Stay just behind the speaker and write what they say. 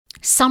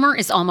Summer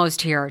is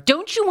almost here.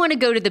 Don't you want to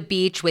go to the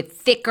beach with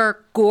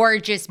thicker,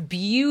 gorgeous,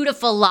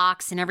 beautiful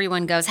locks and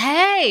everyone goes,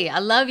 "Hey, I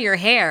love your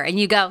hair." And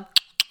you go,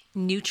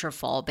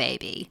 "Nutrafol,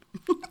 baby."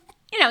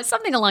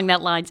 Something along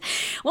that lines.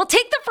 Well,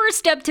 take the first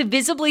step to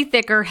visibly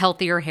thicker,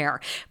 healthier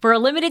hair. For a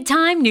limited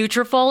time,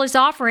 Nutrafol is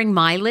offering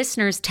my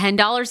listeners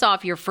 $10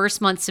 off your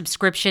first month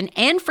subscription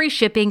and free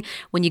shipping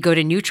when you go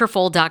to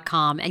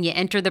Nutrafol.com and you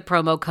enter the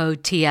promo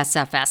code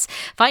TSFS.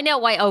 Find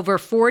out why over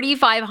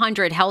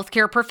 4,500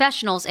 healthcare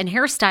professionals and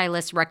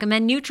hairstylists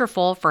recommend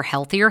Nutrafol for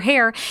healthier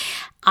hair.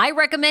 I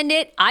recommend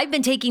it. I've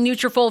been taking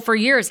Nutrafol for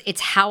years.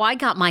 It's how I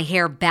got my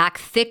hair back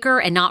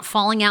thicker and not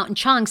falling out in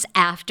chunks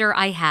after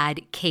I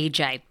had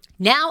KJ.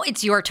 Now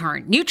it's your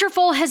turn.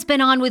 Nutrafol has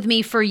been on with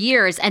me for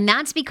years, and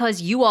that's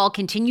because you all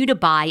continue to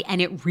buy,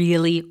 and it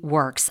really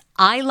works.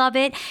 I love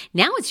it.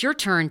 Now it's your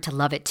turn to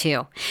love it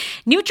too.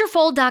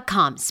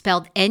 Nutrafol.com,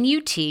 spelled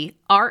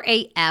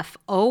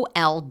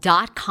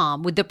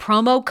Nutrafol.com with the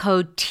promo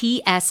code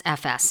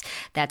TSFS.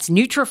 That's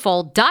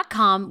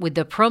Nutrafol.com with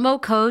the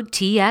promo code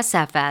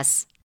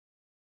TSFS.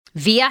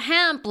 Via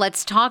Hemp,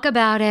 let's talk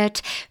about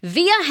it.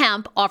 Via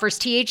Hemp offers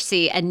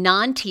THC and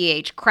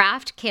non-TH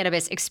craft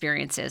cannabis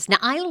experiences. Now,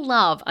 I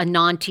love a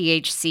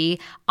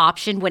non-THC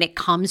option when it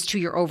comes to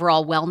your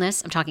overall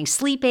wellness. I'm talking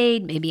sleep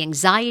aid, maybe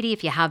anxiety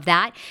if you have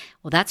that.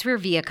 Well, that's where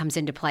Via comes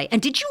into play.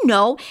 And did you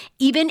know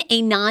even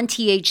a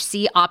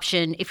non-THC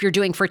option, if you're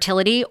doing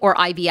fertility or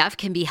IVF,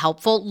 can be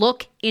helpful?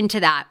 Look into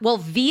that. Well,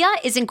 Via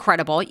is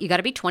incredible. You got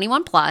to be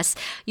 21 plus.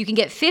 You can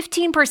get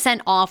 15%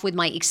 off with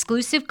my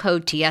exclusive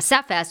code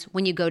TSFS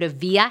when you go to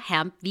Via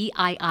Hemp,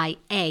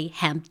 VIIA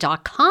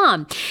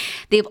hemp.com.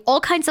 They have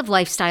all kinds of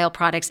lifestyle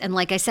products. And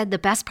like I said, the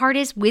best part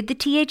is with the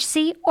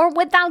THC or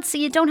without, so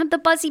you don't have the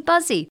buzzy.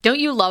 Don't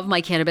you love my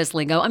cannabis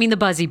lingo? I mean, the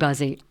buzzy.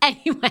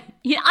 Anyway,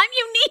 I'm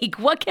unique.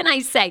 What can I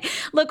say?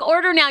 Look,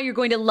 order now. You're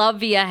going to love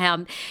Via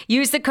Hemp.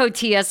 Use the code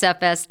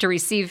TSFS to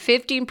receive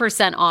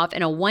 15% off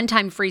and a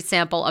one-time free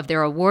sample of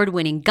their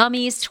award-winning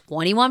gummies,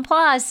 21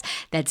 plus.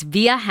 That's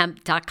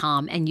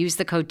viahemp.com, and use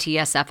the code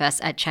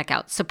TSFS at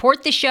checkout.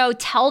 Support the show.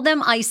 Tell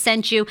them I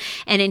sent you,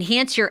 and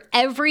enhance your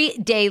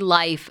everyday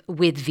life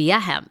with Via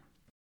Hemp.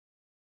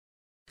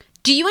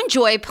 Do you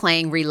enjoy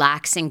playing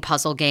relaxing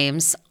puzzle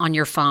games on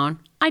your phone?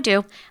 I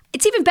do.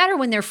 It's even better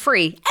when they're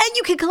free, and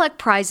you can collect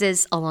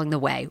prizes along the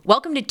way.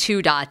 Welcome to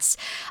Two Dots.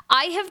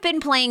 I have been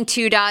playing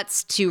Two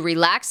Dots to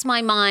relax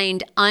my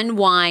mind,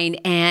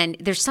 unwind, and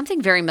there's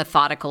something very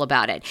methodical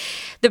about it.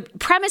 The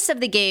premise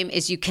of the game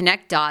is you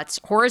connect dots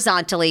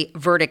horizontally,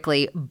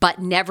 vertically, but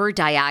never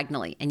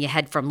diagonally, and you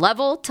head from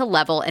level to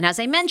level. And as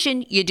I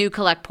mentioned, you do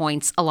collect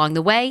points along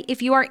the way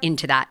if you are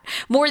into that.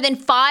 More than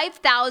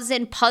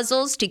 5,000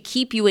 puzzles to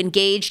keep you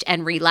engaged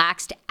and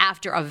relaxed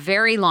after a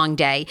very long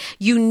day.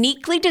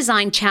 Uniquely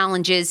designed challenges,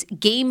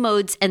 game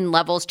modes, and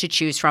levels to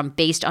choose from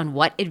based on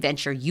what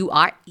adventure you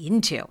are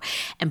into.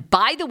 And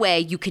by the way,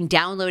 you can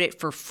download it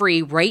for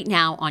free right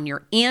now on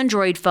your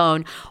Android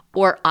phone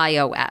or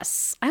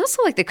iOS. I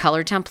also like the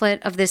color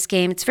template of this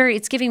game.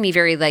 It's giving me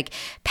very like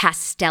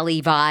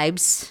pastel-y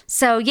vibes.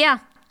 So yeah,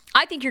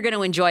 I think you're going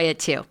to enjoy it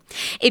too.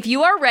 If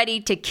you are ready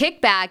to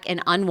kick back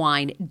and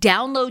unwind,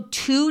 download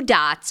Two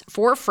Dots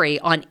for free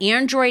on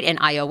Android and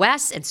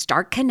iOS and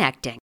start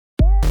connecting.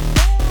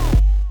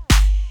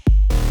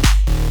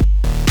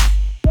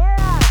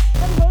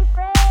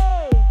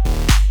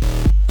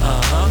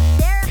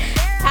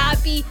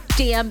 Happy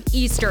damn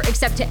Easter,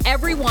 except to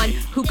everyone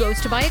who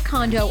goes to buy a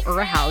condo or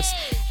a house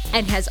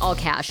and has all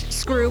cash.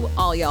 Screw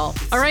all y'all.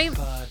 All right?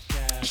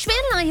 Schman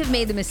and I have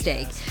made the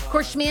mistake. Of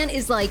course, Schman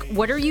is like,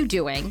 what are you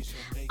doing?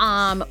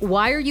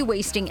 Why are you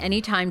wasting any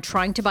time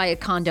trying to buy a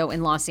condo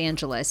in Los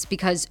Angeles?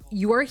 Because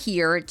you are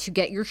here to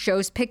get your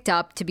shows picked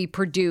up, to be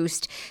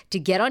produced, to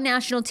get on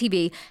national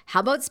TV. How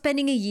about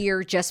spending a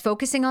year just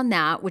focusing on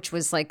that, which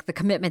was like the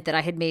commitment that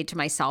I had made to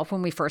myself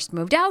when we first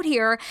moved out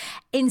here,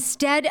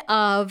 instead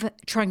of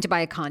trying to buy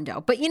a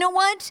condo. But you know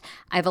what?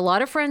 I have a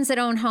lot of friends that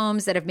own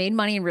homes that have made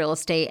money in real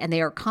estate, and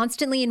they are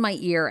constantly in my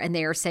ear, and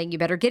they are saying, you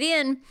better get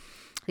in.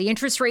 The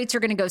interest rates are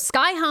going to go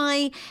sky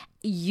high.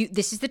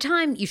 This is the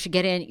time you should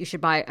get in. You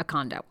should buy a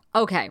condo.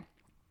 Okay.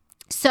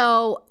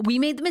 So we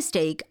made the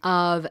mistake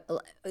of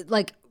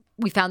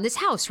we found this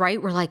house,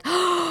 right? We're like,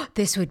 oh,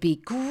 this would be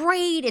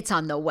great. It's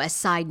on the west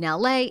side in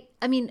LA.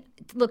 I mean,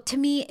 look, to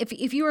me,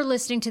 if you are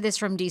listening to this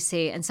from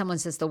DC and someone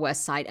says the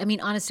west side, I mean,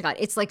 honest to God,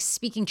 it's like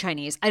speaking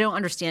Chinese. I don't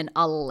understand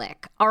a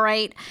lick. All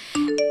right.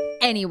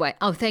 Anyway.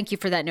 Oh, thank you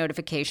for that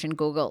notification,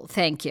 Google.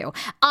 Thank you.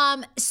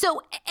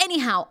 So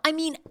anyhow, I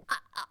mean,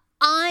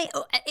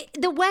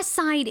 the west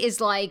side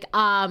is like,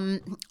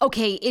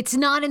 okay, it's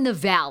not in the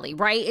valley,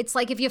 right? It's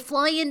like if you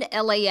fly into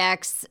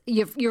LAX,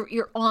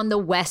 you're on the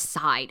west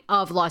side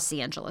of Los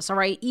Angeles, all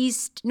right?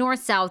 East,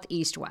 north, south,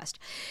 east, west.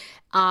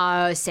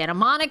 Santa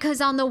Monica's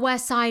on the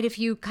west side if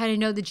you kind of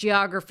know the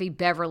geography.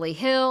 Beverly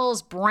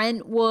Hills,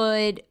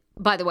 Brentwood.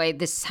 By the way,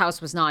 this house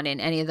was not in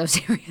any of those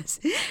areas.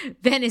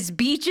 Venice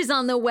Beach is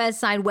on the west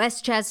side,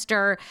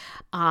 Westchester,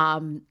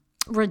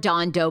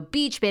 Redondo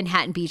Beach,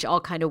 Manhattan Beach,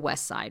 all kind of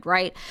west side,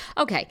 right?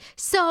 Okay,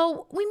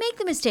 so we make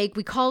the mistake.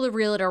 We call the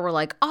realtor. We're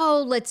like,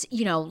 oh, let's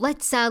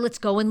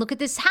go and look at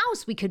this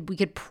house. We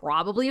could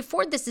probably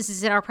afford this. This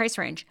is in our price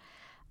range.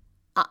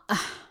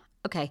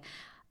 Okay,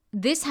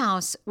 this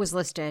house was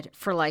listed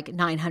for like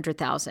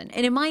 $900,000,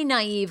 and in my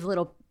naive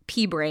little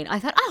pea brain, I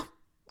thought, oh,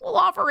 we'll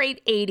offer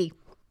 880.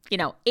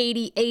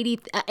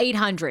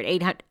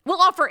 800.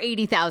 We'll offer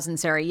 80,000,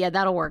 Sarah. Yeah,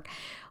 that'll work.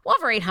 We'll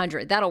offer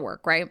 800. That'll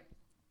work, right?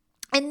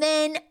 And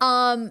then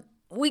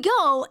we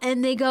go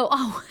and they go,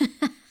 oh,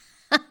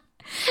 am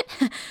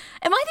I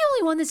the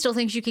only one that still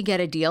thinks you can get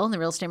a deal in the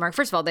real estate market?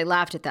 First of all, they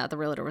laughed at that. The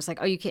realtor was like,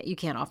 oh, you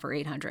can't offer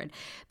 800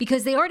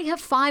 because they already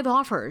have 5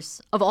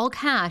 offers of all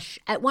cash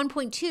at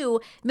 1.2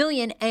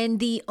 million.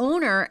 And the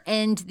owner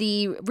and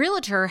the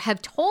realtor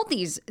have told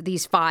these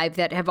 5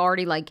 that have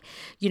already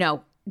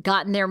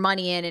gotten their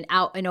money in and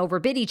out and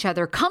overbid each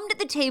other, come to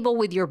the table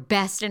with your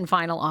best and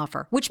final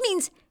offer, which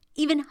means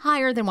even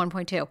higher than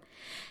 1.2.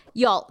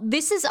 Y'all,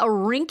 this is a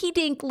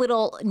rinky-dink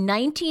little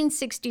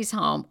 1960s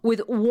home with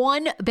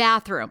 1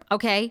 bathroom,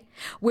 okay?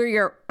 Where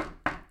you're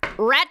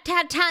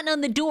rat-tat-tatting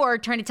on the door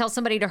trying to tell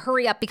somebody to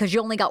hurry up because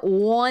you only got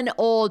 1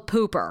 old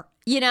pooper.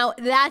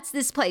 That's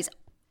this place.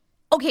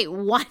 Okay,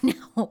 what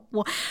now?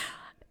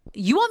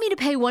 You want me to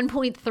pay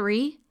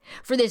 1.3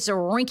 for this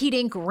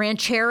rinky-dink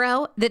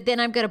ranchero that then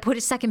I'm going to put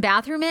a second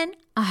bathroom in?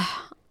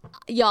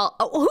 Y'all,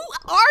 who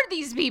are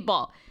these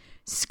people?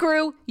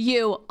 Screw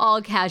you,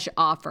 all cash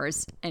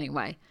offers.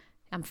 Anyway,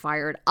 I'm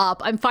fired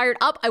up. I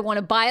want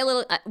to buy a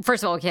little.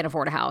 First of all, we can't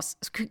afford a house.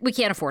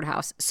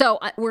 So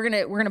we're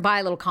gonna buy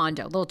a little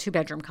condo, a little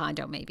 2-bedroom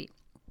condo, maybe.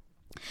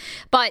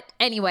 But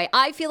anyway,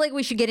 I feel like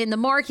we should get in the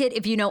market.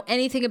 If you know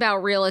anything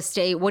about real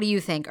estate, what do you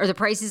think? Are the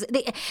prices,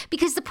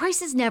 because the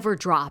prices never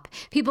drop.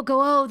 People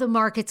go, oh, the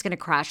market's going to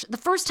crash. The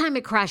first time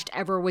it crashed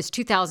ever was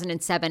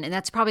 2007. And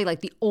that's probably like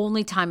the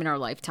only time in our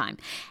lifetime.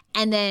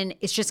 And then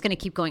it's just going to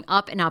keep going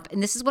up and up.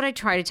 And this is what I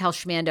try to tell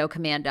Schmando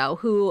Commando,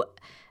 who,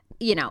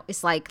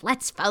 is like,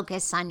 let's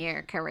focus on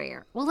your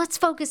career. Well, let's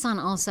focus on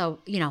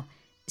also,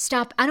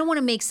 stop. I don't want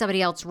to make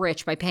somebody else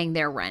rich by paying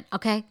their rent.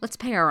 Okay, let's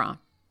pay our own.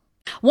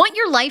 Want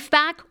your life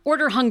back?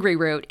 Order Hungry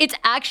Root. It's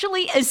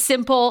actually as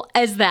simple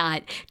as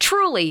that.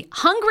 Truly,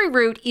 Hungry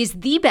Root is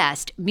the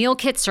best meal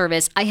kit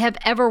service I have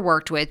ever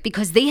worked with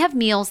because they have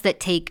meals that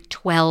take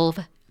 12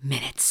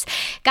 minutes.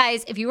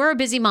 Guys, if you are a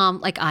busy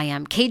mom like I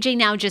am, KJ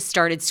now just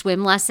started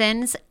swim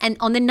lessons. And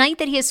on the night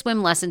that he has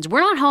swim lessons, we're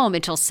not home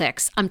until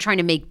 6. I'm trying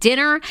to make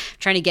dinner,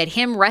 trying to get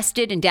him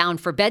rested and down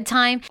for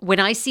bedtime.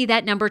 When I see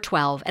that number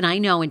 12, and I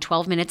know in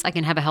 12 minutes I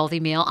can have a healthy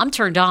meal, I'm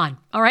turned on.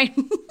 All right.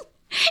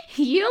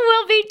 You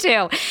will be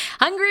too.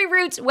 Hungry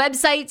Root's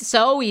website,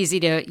 so easy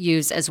to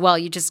use as well.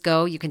 You just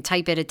go, you can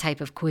type in a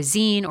type of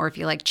cuisine, or if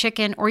you like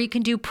chicken, or you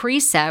can do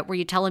preset where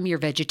you tell them you're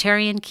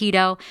vegetarian,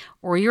 keto,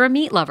 or you're a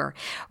meat lover.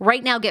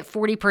 Right now, get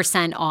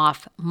 40%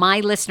 off. My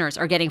listeners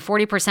are getting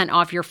 40%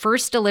 off your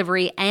first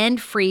delivery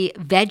and free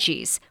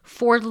veggies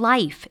for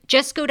life.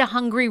 Just go to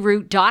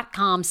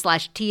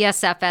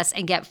hungryroot.com/TSFS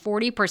and get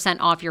 40%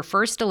 off your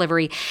first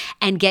delivery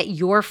and get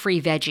your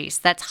free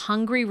veggies. That's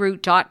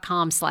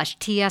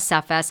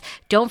hungryroot.com/TSFS.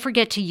 Don't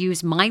forget to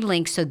use my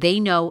link so they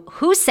know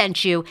who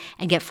sent you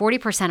and get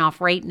 40%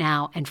 off right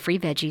now and free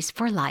veggies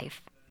for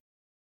life.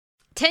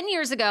 10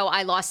 years ago,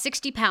 I lost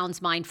 60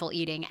 pounds mindful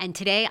eating, and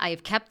today I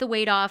have kept the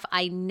weight off.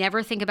 I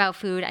never think about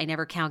food. I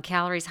never count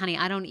calories. Honey,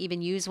 I don't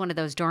even use one of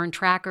those darn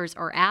trackers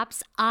or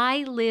apps. I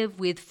live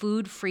with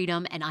food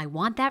freedom, and I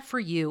want that for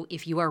you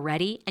if you are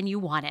ready and you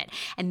want it.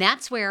 And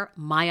that's where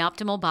My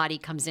Optimal Body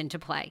comes into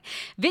play.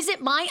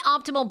 Visit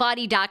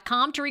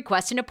myoptimalbody.com to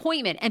request an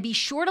appointment, and be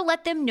sure to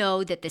let them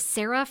know that the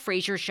Sarah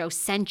Fraser Show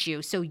sent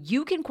you so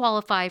you can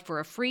qualify for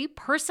a free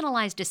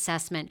personalized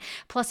assessment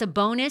plus a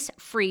bonus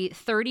free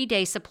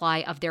 30-day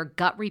supply of their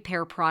gut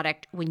repair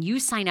product when you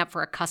sign up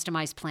for a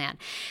customized plan.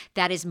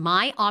 That is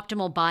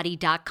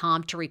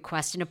myoptimalbody.com to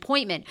request an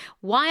appointment.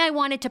 Why I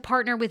wanted to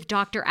partner with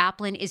Dr.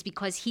 Applin is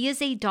because he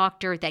is a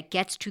doctor that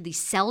gets to the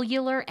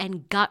cellular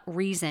and gut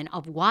reason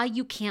of why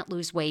you can't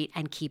lose weight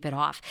and keep it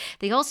off.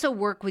 They also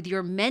work with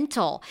your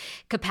mental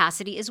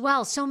capacity as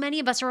well. So many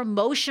of us are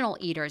emotional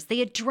eaters.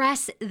 They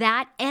address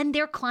that, and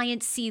their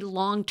clients see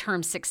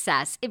long-term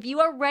success. If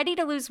you are ready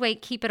to lose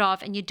weight, keep it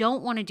off, and you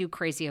don't want to do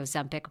crazy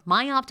Ozempic,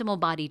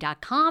 myoptimalbody.com,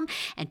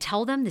 and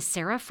tell them the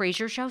Sarah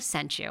Fraser Show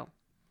sent you.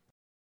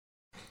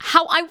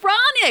 How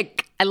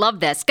ironic! I love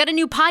this. Got a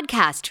new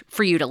podcast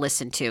for you to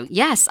listen to.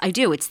 Yes, I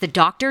do. It's the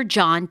Dr.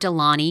 John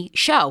Delaney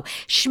Show.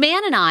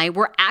 Schman and I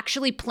were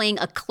actually playing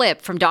a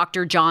clip from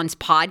Dr. John's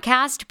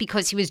podcast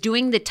because he was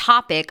doing the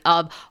topic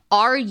of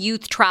are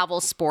youth travel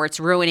sports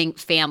ruining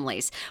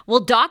families? Well,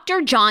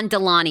 Dr. John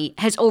Delaney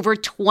has over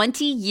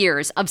 20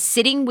 years of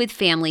sitting with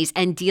families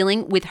and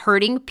dealing with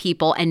hurting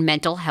people and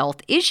mental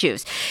health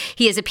issues.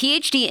 He has a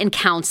PhD in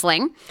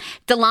counseling.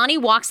 Delaney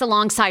walks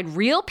alongside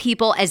real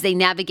people as they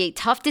navigate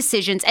tough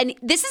decisions. And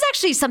this is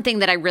actually something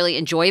that I really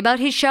enjoy about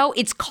his show.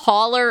 It's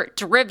caller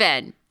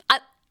driven.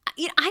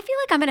 I feel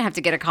like I'm going to have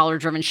to get a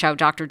caller-driven show,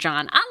 Dr.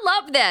 John. I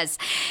love this.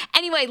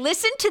 Anyway,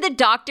 listen to the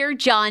Dr.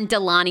 John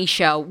Delaney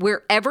Show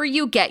wherever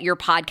you get your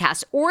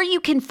podcast, or you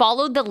can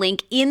follow the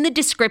link in the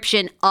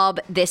description of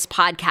this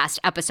podcast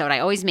episode. I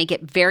always make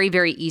it very,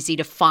 very easy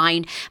to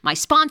find my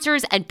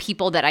sponsors and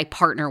people that I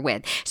partner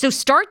with. So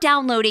start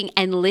downloading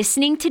and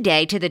listening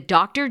today to the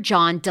Dr.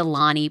 John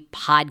Delaney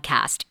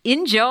podcast.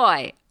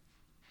 Enjoy.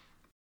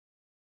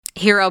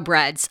 Hero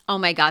breads. Oh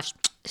my gosh.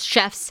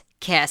 Chef's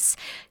kiss.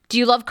 Do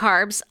you love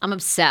carbs? I'm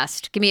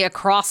obsessed. Give me a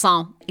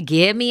croissant.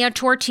 Give me a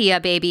tortilla,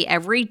 baby,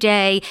 every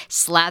day,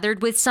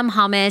 slathered with some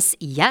hummus.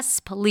 Yes,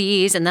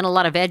 please. And then a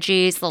lot of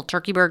veggies, a little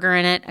turkey burger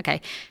in it.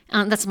 Okay.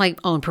 That's my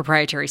own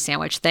proprietary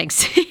sandwich.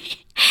 Thanks.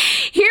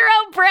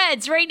 Hero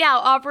Breads right now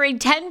offering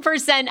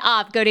 10%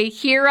 off. Go to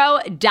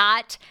hero.co.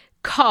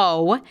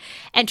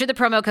 Enter the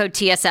promo code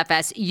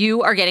TSFS.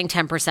 You are getting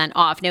 10%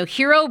 off. Now,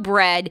 Hero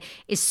Bread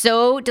is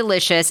so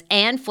delicious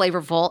and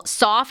flavorful,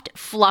 soft,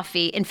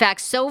 fluffy. In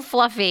fact, so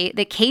fluffy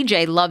that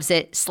KJ loves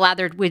it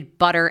slathered with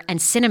butter and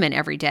cinnamon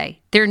every day.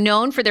 They're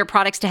known for their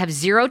products to have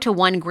 0 to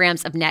 1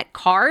 grams of net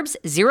carbs,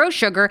 0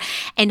 sugar,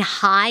 and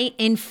high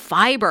in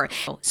fiber.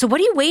 So what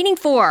are you waiting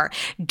for?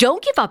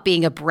 Don't give up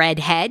being a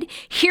breadhead.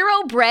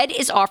 Hero Bread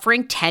is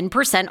offering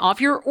 10%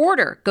 off your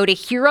order. Go to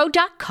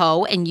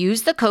hero.co and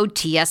use the code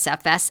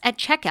TSFS at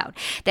checkout.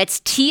 That's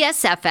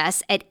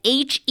TSFS at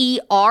HERO.CO.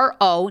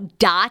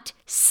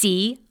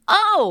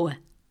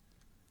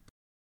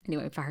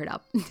 Anyway, fired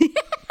up.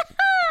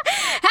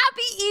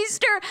 Happy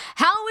Easter.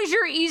 How was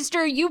your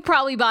Easter? You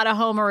probably bought a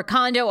home or a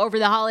condo over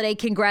the holiday.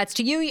 Congrats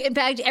to you. In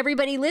fact,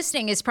 everybody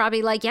listening is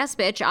probably like, yes,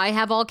 bitch, I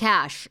have all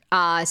cash.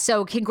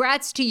 So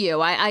congrats to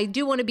you. I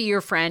do want to be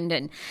your friend,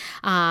 and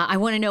I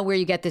want to know where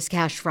you get this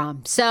cash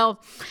from. So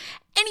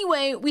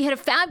anyway, we had a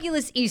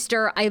fabulous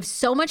Easter. I have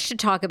so much to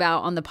talk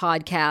about on the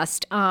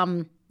podcast.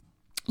 I'm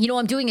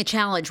doing a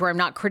challenge where I'm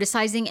not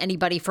criticizing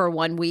anybody for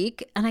 1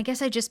 week. And I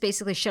guess I just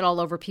basically shit all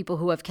over people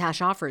who have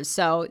cash offers.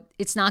 So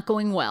it's not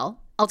going well.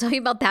 I'll tell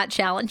you about that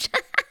challenge.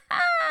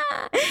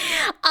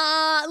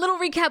 A little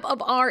recap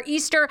of our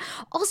Easter.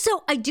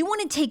 Also, I do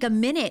want to take a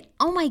minute.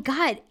 Oh my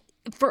God.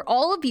 For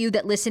all of you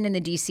that listen in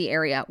the DC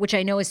area, which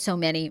I know is so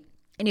many.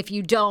 And if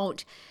you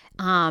don't,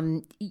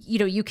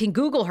 you can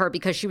Google her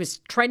because she was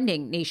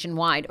trending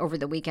nationwide over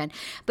the weekend.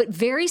 But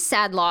very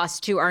sad loss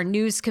to our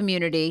news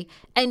community.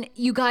 And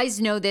you guys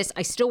know this.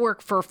 I still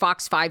work for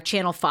Fox 5,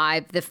 Channel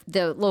 5,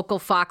 the local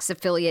Fox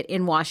affiliate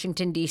in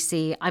Washington,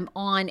 D.C. I'm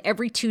on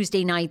every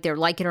Tuesday night there,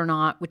 Like It or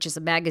Not, which is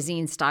a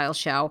magazine style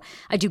show.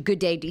 I do Good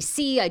Day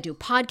DC. I do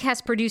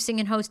podcast producing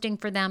and hosting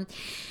for them.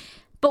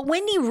 But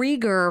Wendy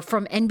Rieger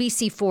from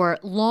NBC4,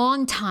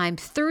 long time,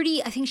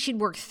 I think she'd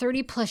worked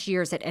 30 plus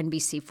years at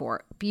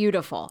NBC4.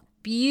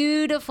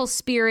 Beautiful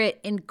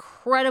spirit,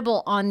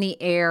 incredible on the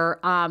air.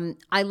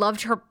 I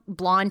loved her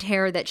blonde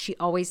hair that she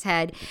always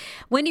had.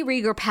 Wendy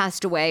Rieger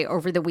passed away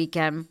over the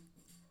weekend.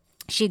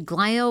 She had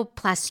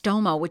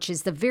glioblastoma, which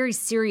is the very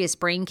serious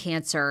brain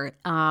cancer.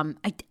 I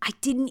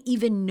didn't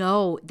even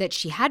know that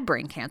she had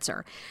brain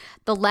cancer.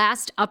 The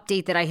last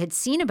update that I had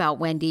seen about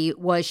Wendy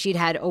was she'd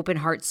had open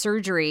heart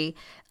surgery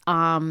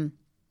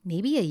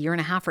maybe a year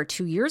and a half or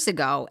 2 years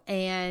ago.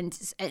 And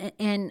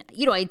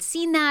I'd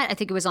seen that. I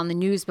think it was on the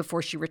news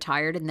before she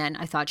retired. And then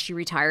I thought she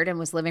retired and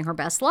was living her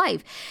best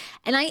life.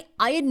 And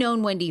I had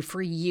known Wendy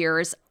for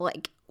years.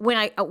 Like when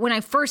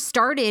I first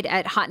started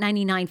at Hot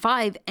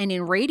 99.5 and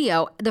in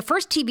radio, the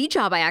first TV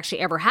job I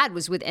actually ever had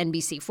was with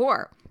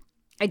NBC4.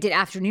 I did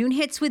afternoon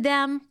hits with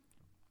them.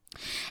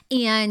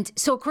 And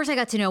so, of course, I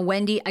got to know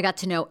Wendy. I got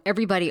to know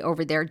everybody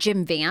over there.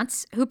 Jim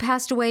Vance, who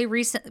passed away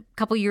a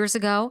couple years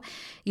ago.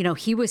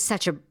 He was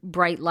such a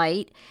bright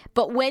light.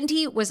 But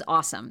Wendy was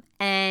awesome.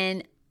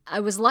 And I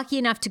was lucky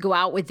enough to go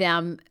out with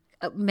them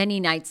many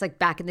nights, like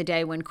back in the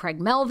day when Craig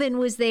Melvin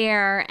was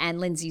there and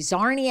Lindsay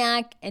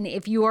Zarniak. And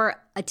if you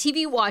are a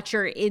TV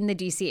watcher in the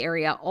DC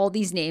area, all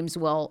these names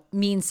will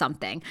mean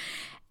something.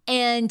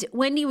 And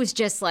Wendy was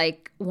just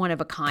like one of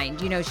a kind.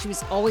 She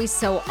was always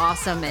so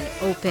awesome and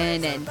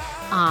open and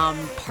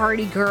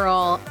party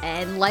girl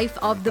and life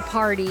of the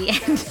party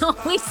and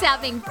always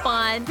having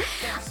fun.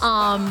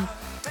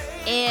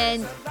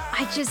 And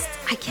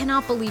I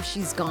cannot believe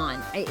she's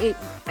gone. I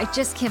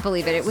just can't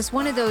believe it. It was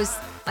one of those,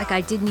 like,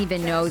 I didn't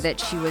even know that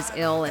she was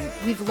ill. And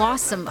we've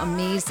lost some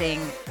amazing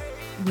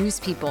news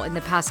people in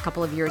the past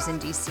couple of years in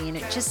DC. And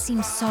it just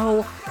seems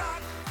so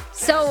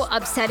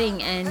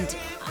upsetting and,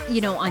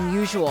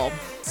 unusual.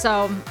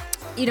 So,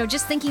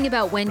 just thinking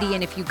about Wendy,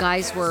 and if you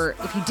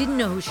didn't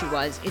know who she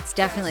was, it's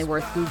definitely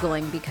worth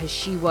Googling because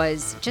she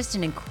was just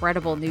an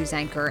incredible news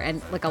anchor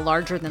and like a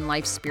larger than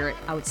life spirit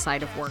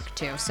outside of work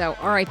too. So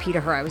RIP to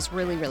her. I was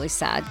really, really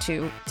sad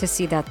to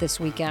see that this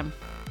weekend.